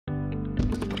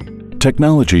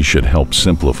Technology should help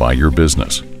simplify your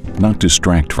business, not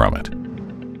distract from it.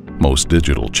 Most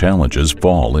digital challenges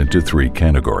fall into three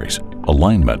categories: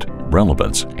 alignment,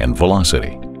 relevance, and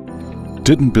velocity.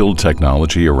 Didn't build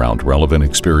technology around relevant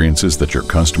experiences that your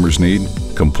customers need?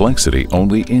 Complexity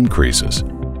only increases.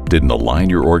 Didn't align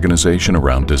your organization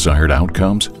around desired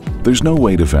outcomes? There's no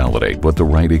way to validate what the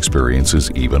right experiences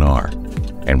even are.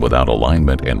 And without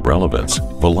alignment and relevance,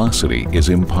 velocity is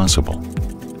impossible.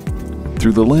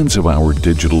 Through the lens of our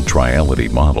digital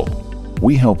Triality model,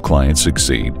 we help clients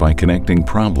succeed by connecting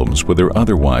problems with their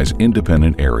otherwise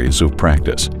independent areas of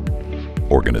practice: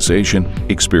 organization,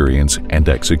 experience, and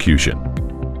execution.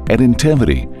 At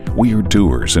Intevity, we are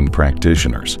doers and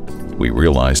practitioners. We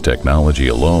realize technology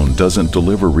alone doesn't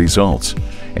deliver results,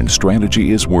 and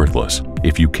strategy is worthless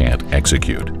if you can't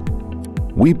execute.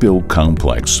 We build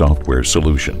complex software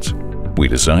solutions. We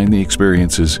design the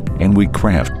experiences, and we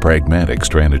craft pragmatic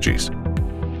strategies.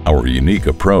 Our unique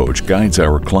approach guides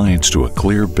our clients to a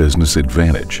clear business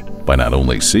advantage by not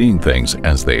only seeing things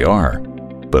as they are,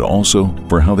 but also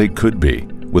for how they could be,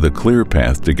 with a clear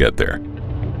path to get there.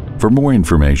 For more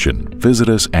information, visit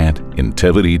us at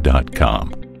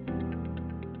intevity.com.